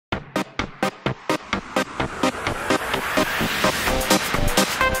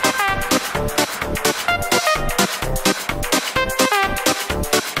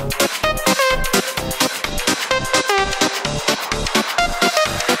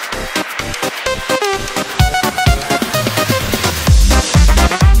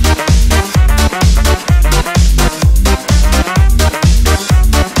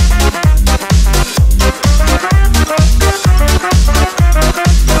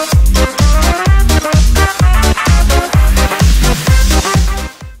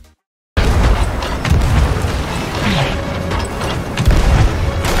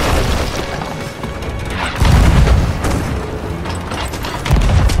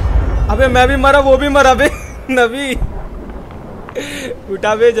अबे मैं भी मरा, वो भी मरा बे। नबी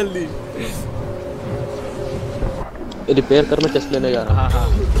उठा बे जल्दी। रिपेयर कर, मैं टेस्ट लेने जा रहा हूँ। हाँ हाँ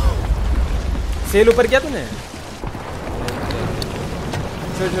सेल ऊपर किया तूने?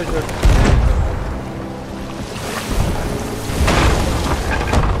 छोड़ छोड़ छोड़।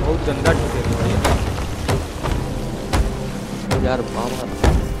 बहुत गंदा ठोके यार बाबा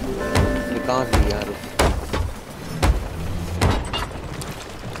निकाल ली यार।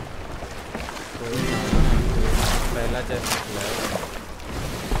 पहला चेस्ट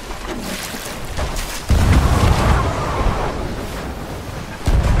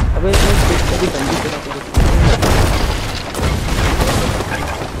अबे इसमें गंदी तरह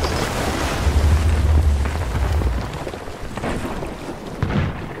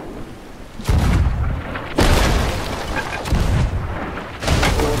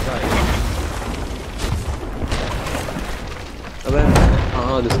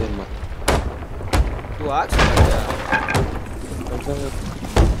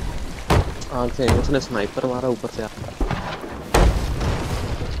से उसने स्नाइपर मारा ऊपर से।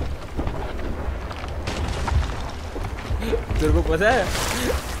 तेरे को पता है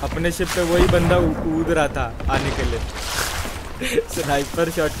अपने शिप पे वही बंदा कूद रहा था आने के लिए। स्नाइपर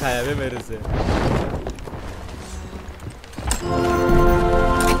शॉट खाया है मेरे से।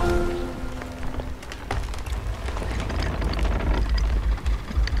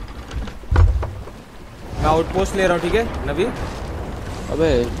 मैं आउटपोस्ट ले रहा हूँ, ठीक है नबी? अबे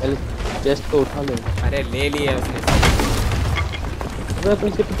चेस्ट तो उठा ले। अरे ले लिया उसने। अबे अपनी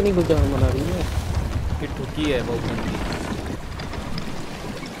शिप कितनी गुजर मना रही है, फिर ठुकी है बहुत गंदी।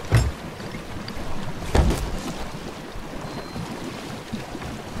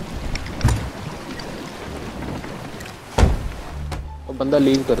 बंदा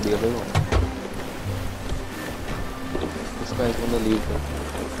लीव कर दिया भाई, उसका एक बंदा लीव कर।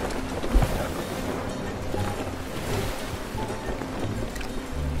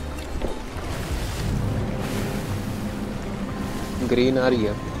 ग्रीन आ रही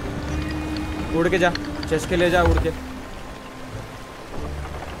है, उड़ के जा, चेस्ट के ले जा उड़ के।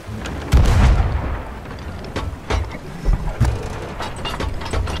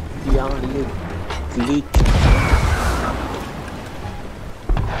 यहाँ ये ग्लिच।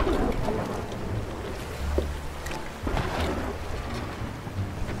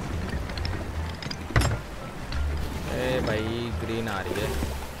 भाई ग्रीन आ रही है।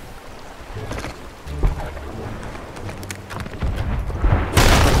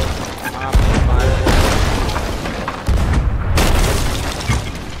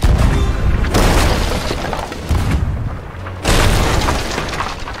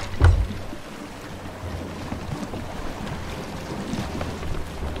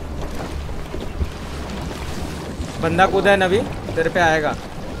 बंदा कूदा है नबी, तेरे पे आएगा।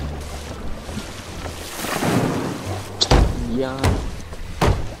 यार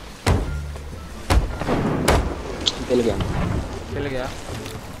चल गया, चल गया।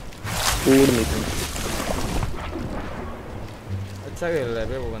 उड़ निकल। अच्छा खेल रहा है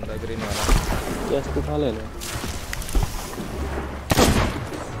बे वो बंदा ग्रीन वाला। चेस्ट उठा ले ले।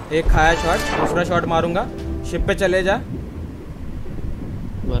 एक खाया शॉट, दूसरा शॉट मारूंगा। शिप पे चले जा।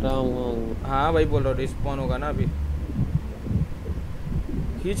 मरा हुआ हूँ। हाँ भाई बोल रहा हूँ, रिस्पॉन होगा ना अभी।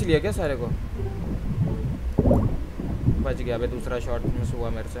 खींच लिया क्या सारे को? बच गया बे, दूसरा शॉट मिस हुआ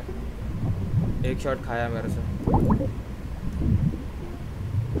मेरे से। एक शॉट खाया मेरे से।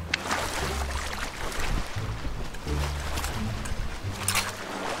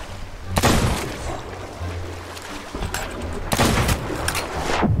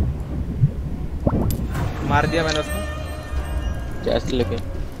 मार दिया मैंने उसको। चेस्ट लेके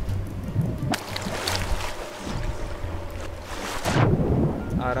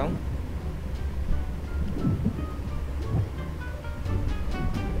आ रहा हूँ।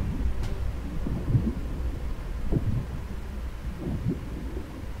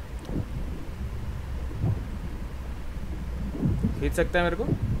 खींच सकता है मेरे को?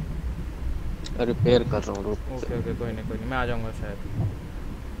 रिपेयर कर रहा हूँ। ओके ओके कोई नहीं मैं आ जाऊँगा शायद।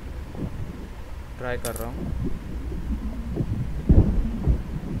 ट्राई कर रहा हूँ।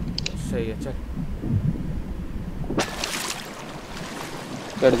 सही है चल।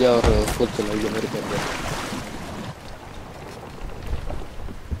 कर जा और खुद चलाइए मेरे कर जा।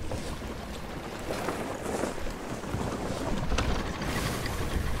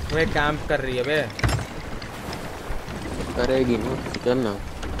 वे कैंप कर रही है बे। करेगी ना, चल ना।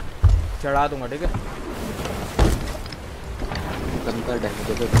 चढ़ा दूंगा ठीक है। गंदा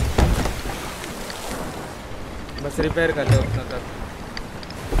डैमेज है। बस रिपेयर कर ले उतना तक।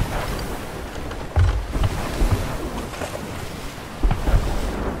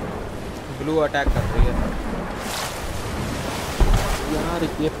 ब्लू अटैक कर रही है यार।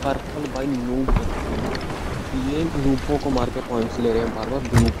 ये पर्पल भाई नूब है, ये नूबों को मार के पॉइंट्स ले रहे हैं बार बार।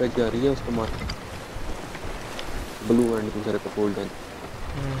 ब्लू पे जा रही है उसको मार, ब्लू एंड दूसरे पे गोल्डन।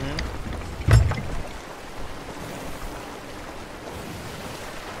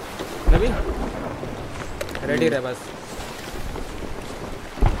 नबी रेडी रहे बस।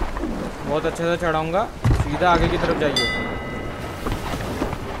 बहुत अच्छे से चढ़ाऊंगा, सीधा आगे की तरफ जाइए।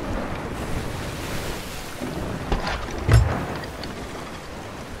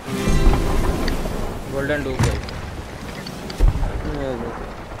 गोल्डन डूब गई।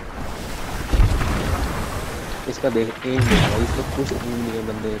 इसका देखते ही नहीं भाई, इसको कुछ नहीं है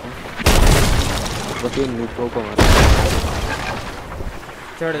बंदे का, बस ये नूबों को मार।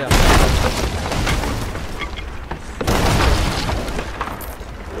 चढ़ जा।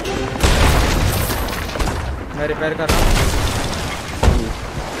 मैं रिपेयर कर रहा हूँ।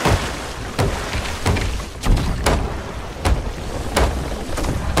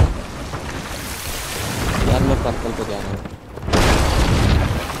 यार मैं पर्पल पे जा रहा हूँ।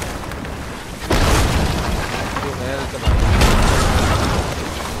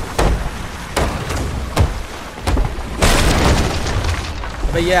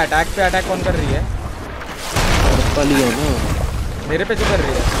 भाई ये अटैक पे अटैक कौन कर रही है? पर्पल ही है ना। मेरे पे जो कर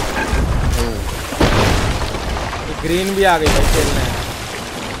रही है। ग्रीन भी आ गई भाई खेलने।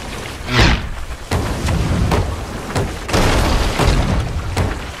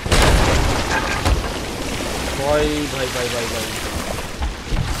 भाई भाई भाई भाई भाई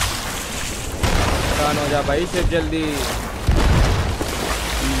टर्न हो जा भाई सिर्फ जल्दी।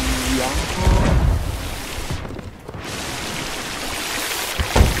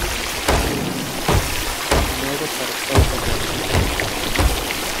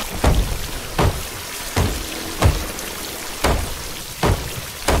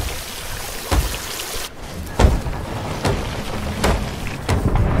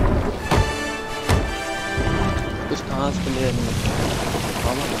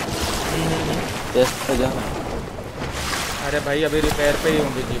 अरे भाई अभी रिपेयर पे ही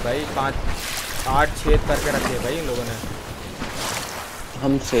होंगे जी भाई। 5-8 छेद करके रखे भाई इन लोगों ने।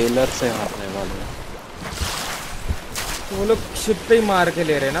 हम सेलर से हारने वाले हैं। तो वो लोग शिप पे ही मार के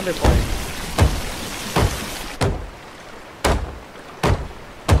ले रहे हैं ना भाई पॉइंट।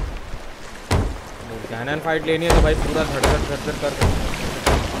 कैनन फाइट लेनी है तो भाई पूरा धड़धड़ धड़धड़ कर।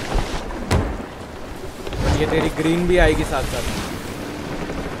 ये तेरी ग्रीन भी आएगी साथ साथ।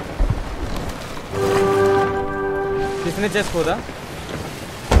 किसने चेस्ट खोदा?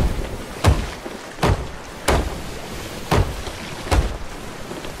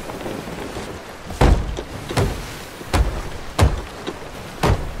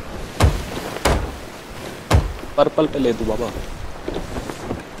 पर्पल पे ले तू बाबा।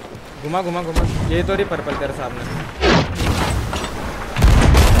 घुमा घुमा घुमा। ये तो रही पर्पल तेरे सामने।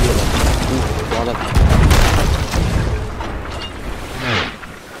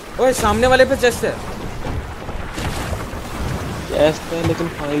 ओए सामने वाले पे चेस्ट है। चेस्ट है लेकिन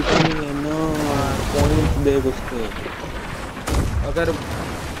फाइट नहीं है ना। पॉइंट देख उसके। अगर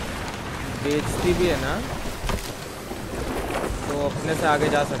बेचती भी है ना तो अपने से आगे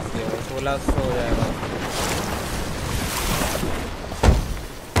जा सकती है। 1600 हो जाएगा।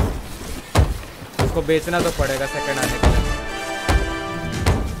 उसको बेचना तो पड़ेगा सेकंड आने के लिए।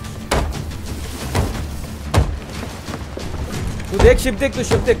 तू देख शिप देख, तू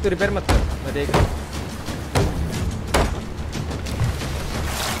शिप देख, तू रिपेयर मत कर। मैं देख रहा हूँ।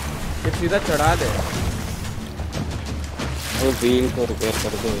 शिप सीधा चढ़ा दे। वो व्हील को रिपेयर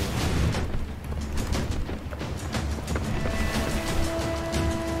कर दो।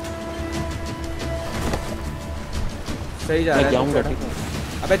 सही जा रहा है। जाऊंगा ठीक है।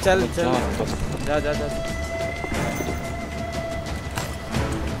 अबे चल चल जा जा जा।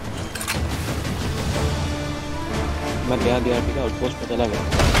 मैं गया ठीक है। आउटपोस्ट पे चला गया।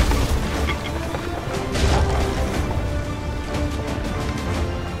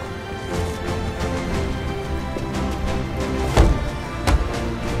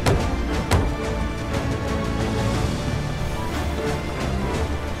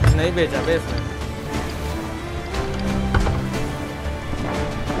 नहीं भेजा बे इसने।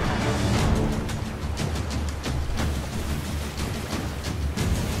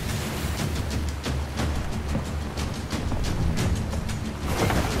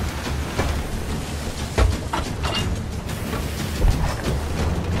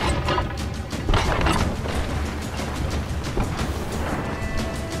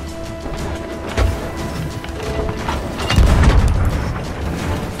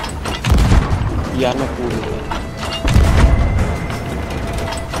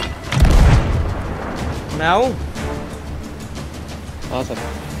 मैं आऊँ? हाँ सर।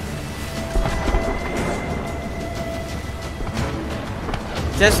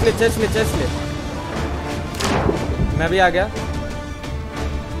 चेस्ट ले, चेस्ट ले, चेस्ट ले। मैं भी आ गया।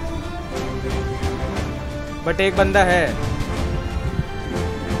 बट एक बंदा है।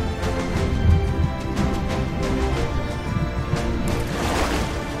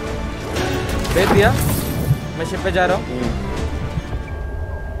 भेज दिया। मैं शिप पे जा रहा हूँ।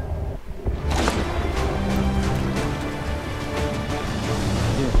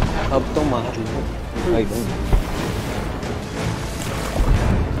 अब तो मार लो भाई।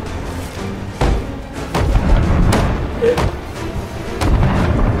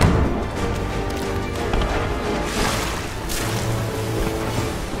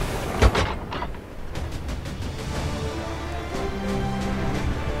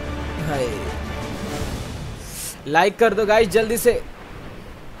 लाइक कर दो गाइस जल्दी से।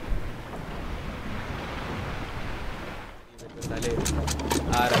 साले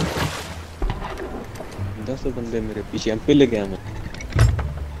आ रहा है। 10 बंदे मेरे पीछे। पिल गया मैं।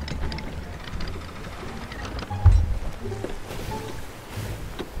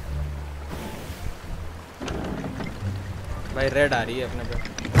 भाई रेड आ रही है अपने पे।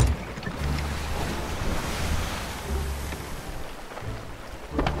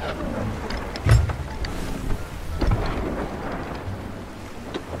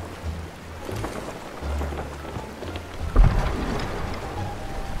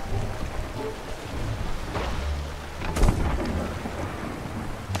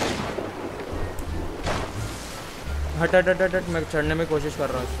 हट हट हट हट, मैं चढ़ने में कोशिश कर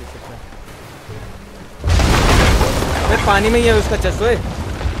रहा हूँ इस शिप में। पानी में ही है उसका चेस्ट। ओए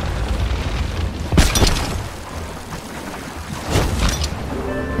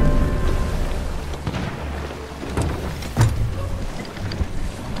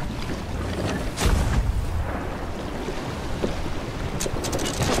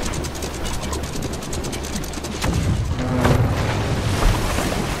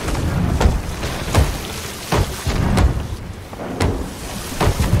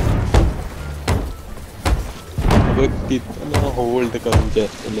कितना होल्ड करूं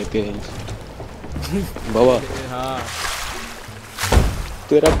चेस्ट लेके बाबा। हाँ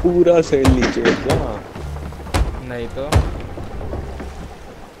तेरा पूरा सेल नीचे है क्या? नहीं तो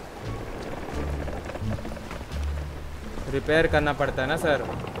रिपेयर करना पड़ता है ना सर।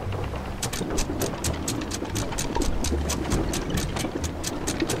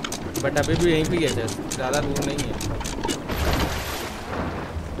 बट अभी भी यहीं पे है चेस्ट, ज़्यादा दूर नहीं है।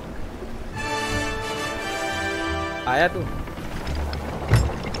 आया तू?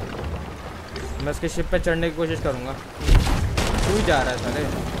 मैं उसके शिप पे चढ़ने की कोशिश करूंगा। तू ही जा रहा है साले।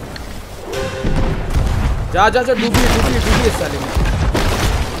 जा जा जा, डूबी डूबी डूबी इस साले में।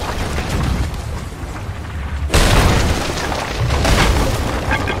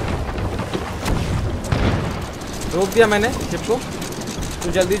 रोक दिया मैंने शिप को।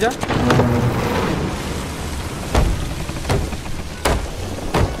 तू जल्दी जा।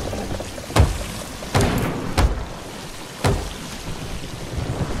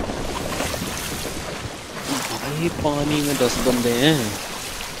 पानी में 10 बंदे हैं।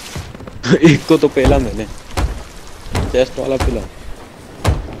 एक को तो पहला मैंने चेस्ट वाला पिला।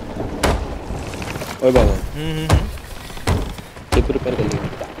 ओए बाबा। चिप रिपेयर कर लिया।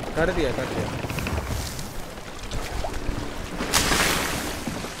 कर दिया कर दिया।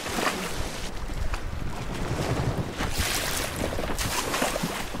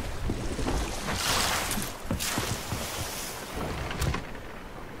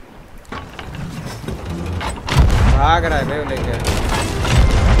 भाग रहा है भाई लेके।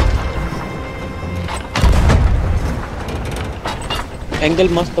 एंगल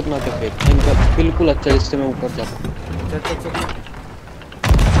मस्त अपना के फिर। एंगल बिल्कुल अच्छा जिससे मैं ऊपर जा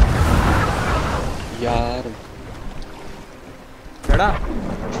यार। चढ़ा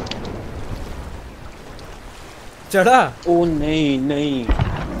चढ़ा। ओ नहीं नहीं,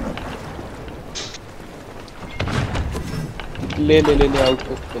 ले ले ले ले आउट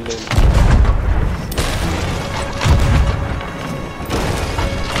पोस्ट ले ले।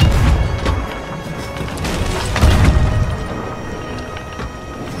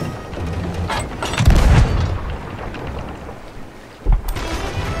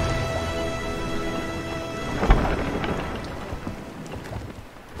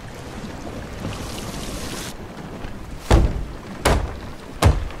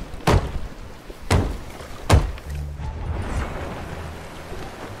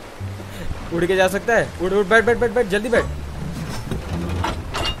 उड़ के जा सकता है। उड़ उड़, बैठ बैठ बैठ बैठ, जल्दी बैठ।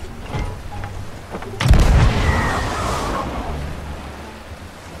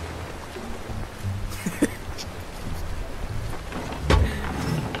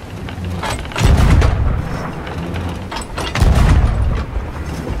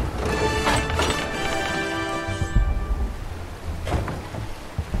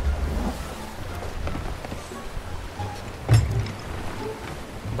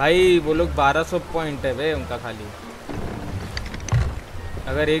 भाई वो लोग 1200 पॉइंट है बे उनका खाली।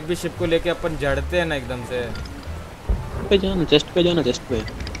 अगर एक भी शिप को लेके अपन जड़ते हैं ना एकदम से। पे जाना, चेस्ट पे जाना, चेस्ट पे।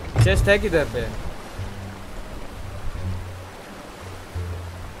 चेस्ट है किधर पे?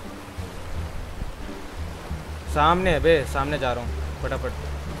 सामने है बे, सामने जा रहा हूँ फटाफट।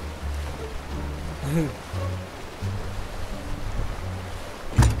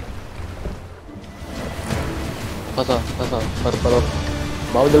 फंसा फंसा पर्पल।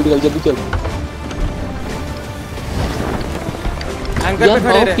 बाबू जल्दी चल, जल्दी चल एंकर पे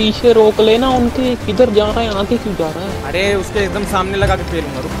खड़े रहे। पीछे रोक लेना उनके, किधर जा रहा है, आगे क्यों जा रहा है? अरे उसके एकदम सामने लगा के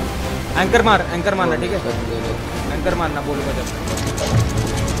फेलूंगा, रुक। एंकर मार, एंकर मारना, ठीक है? एंकर मारना बोलूंगा जब।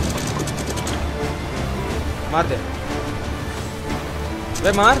 मार दे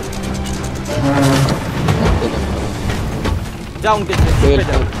वे, मार। जा उनके पे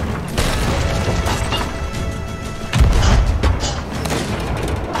जा।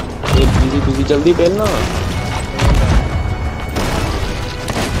 जल्दी पेलना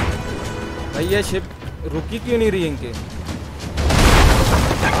भाई। ये शिप रुकी क्यों नहीं रही इनके?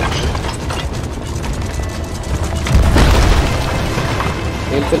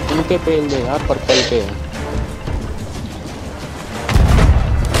 पेल पे, उनके पेल दे यार, पर्पल पे।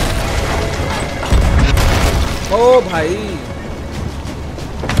 ओ भाई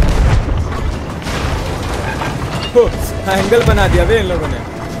एंगल बना दिया बे इन लोगों ने।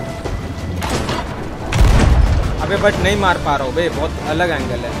 अबे बट नहीं मार पा रहा हूँ बे, बहुत अलग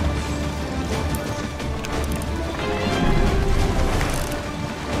एंगल है।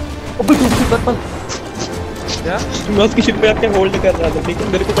 पर्पल क्या? मैं उसकी शिप पे आके होल्ड कर रहा था, लेकिन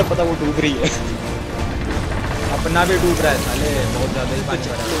मेरे को क्या पता वो डूब रही है। अपना भी डूब रहा है साले, बहुत ज्यादा ही पानी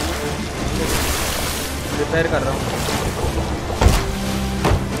भरा है। रिपेयर कर रहा हूँ।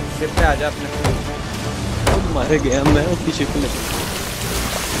 शिप पे आजा अपने। मारे गया मैं उसकी शिप में।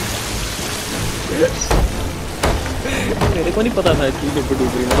 मेरे को नहीं पता था इसकी शिप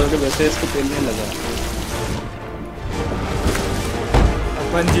डूब रही है, मतलब वैसे इसको पेलने लगा।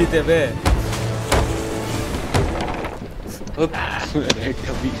 अपन जीते बे।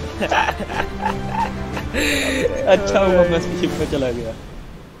 कभी अच्छा हुआ मैं इसकी शिप पे चला गया।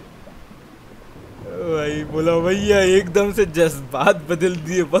 भाई बोला भैया, एकदम से जज्बात बदल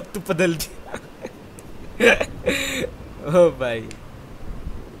दिए, वक्त बदल दिया। ओ भाई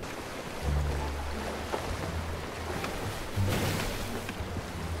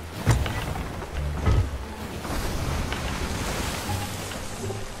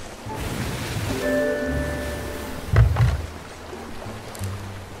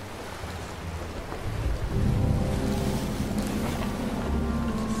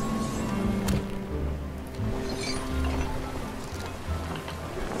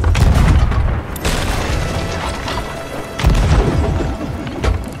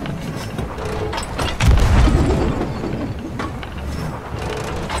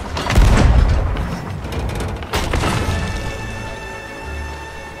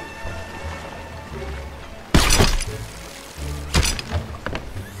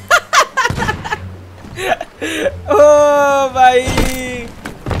ओ भाई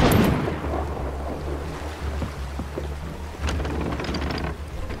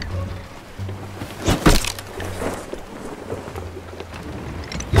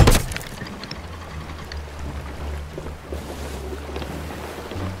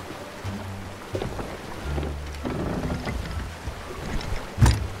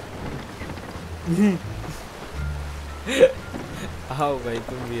आओ भाई,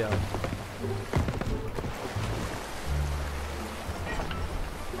 तुम भी आओ।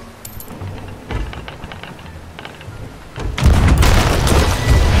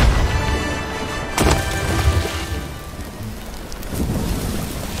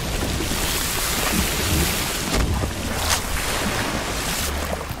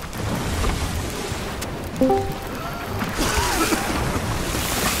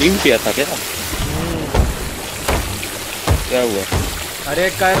 टीम किया था क्या? क्या हुआ? अरे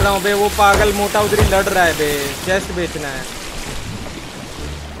कर रहा हूँ बे, वो पागल मोटा उधर ही लड़ रहा है बे, चेस्ट बेचना है।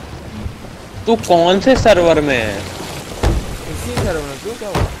 तू कौन से सर्वर में है? इसी सर्वर में। क्यों, क्या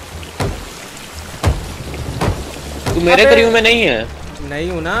हुआ? तू मेरे क्रू में नहीं है? नहीं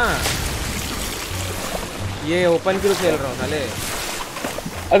हूँ ना, ये ओपन क्रू खेल रहा हूँ साले।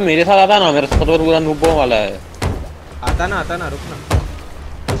 अब मेरे साथ आता ना, मेरा सर्वर पूरा नूबों वाला है। आता ना, रुक ना।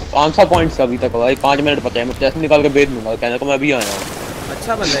 500 पॉइंट्स अभी तक भाई, 5 मिनट बचे हैं, मैं चेस्ट निकाल के बेच दूंगा, कहने को मैं अभी आया हूँ।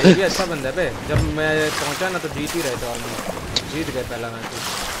 अच्छा बंदा है ये भी, अच्छा बंदा है बे। जब मैं पहुंचा ना तो जीत ही रहे थे, ऑलमोस्ट जीत गए पहला मैच।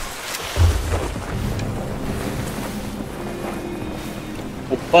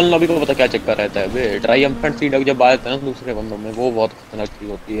 ओपन लॉबी को पता क्या चक्कर रहता है बे, ट्रायम्फेंट सीडक जब आ जाता है ना दूसरे बंदों में, वो बहुत खतरनाक चीज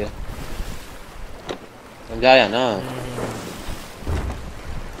होती है, समझाया ना।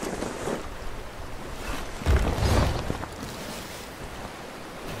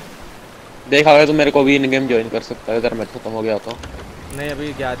 देखा गया तो मेरे को भी इन गेम ज्वाइन कर सकता है अगर मैच खत्म हो गया तो। नहीं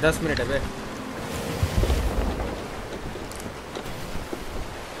अभी क्या 10 मिनट है बे।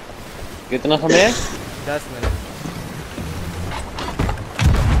 कितना समय है? 10 मिनट।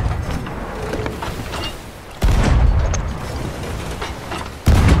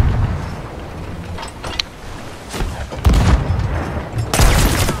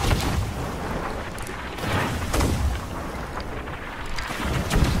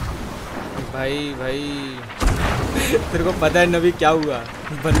 भाई तेरे को पता है नबी क्या हुआ?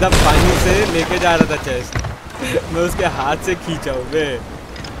 बंदा पानी से लेके जा रहा था चेस्ट, मैं उसके हाथ से खींचा हूँ बे।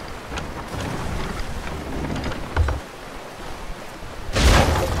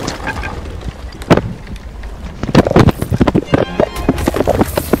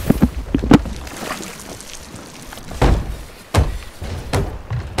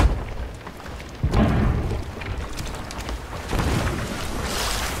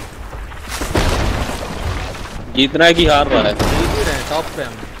 जीतना है कि हार रहा है? जीत ही रहे हैं, टॉप पे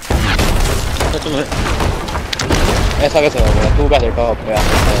हम। सच में? ऐसा कैसे हो गया? तू कैसे टॉप पे आ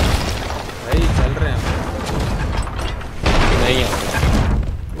सकता है? भाई चल रहे हैं नहीं है।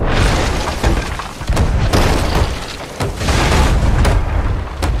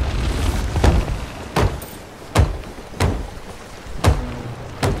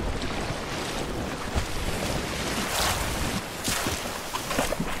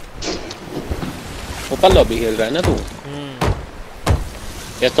 ओपन लॉबी खेल रहा है ना तू?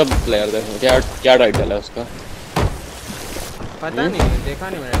 ये सब प्लेयर देखो क्या क्या टाइटल है उसका? पता नहीं, देखा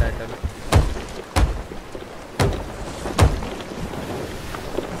नहीं मैंने टाइटल।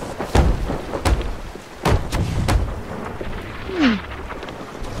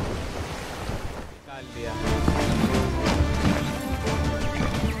 निकाल लिया।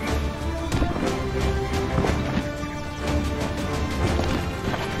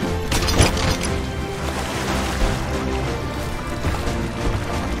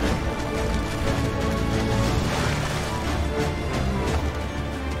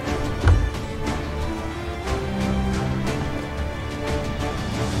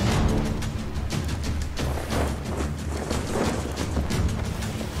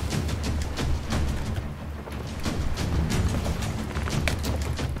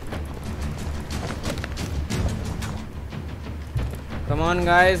 Come on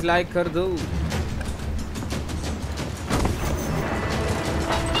guys, like कर दो।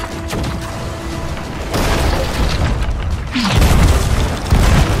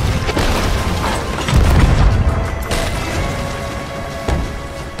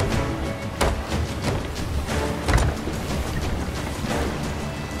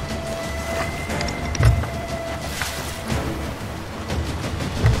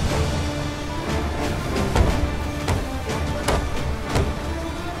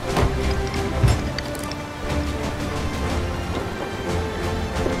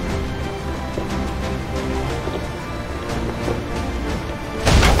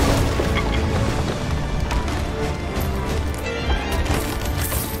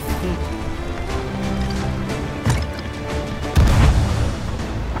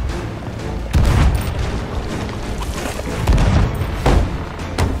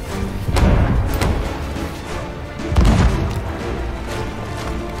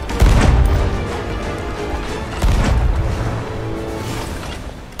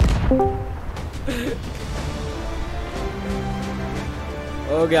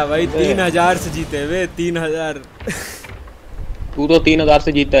 हो गया भाई, 3000 से जीते हुए 3000। तू तो 3000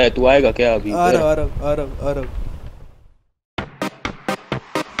 से जीता है, तू आएगा क्या अभी? अरब